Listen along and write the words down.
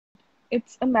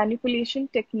It's a manipulation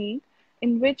technique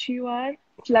in which you are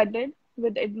flooded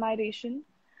with admiration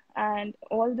and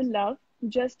all the love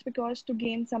just because to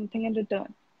gain something in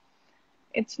return.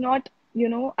 It's not,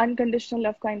 unconditional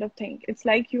love kind of thing. It's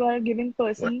like you are giving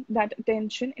Right. person that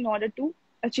attention in order to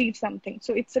achieve something.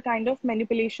 So it's a kind of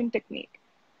manipulation technique.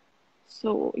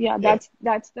 So yeah, Yeah.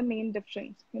 that's the main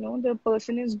difference. The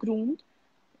person is groomed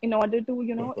in order to,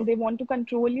 Mhm. they want to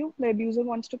control you. The abuser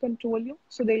wants to control you.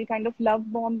 So they'll kind of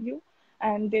love bomb you,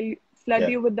 and they'll flood Yeah.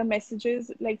 you with the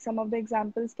messages. Like some of the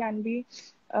examples can be,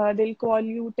 they'll call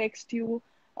you, text you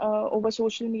over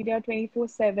social media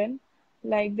 24/7.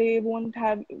 Like they won't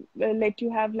have let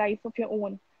you have life of your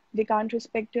own. They can't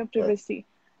respect your Right. privacy.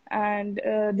 And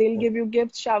they'll Mhm. give you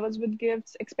gifts, showers with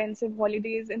gifts, expensive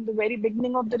holidays in the very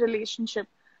beginning of the relationship,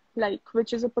 like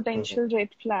which is a Mhm. potential red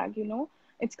flag.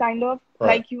 It's kind of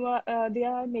Right. like they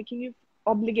are making you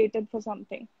obligated for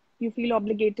something. You feel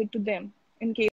obligated to them in case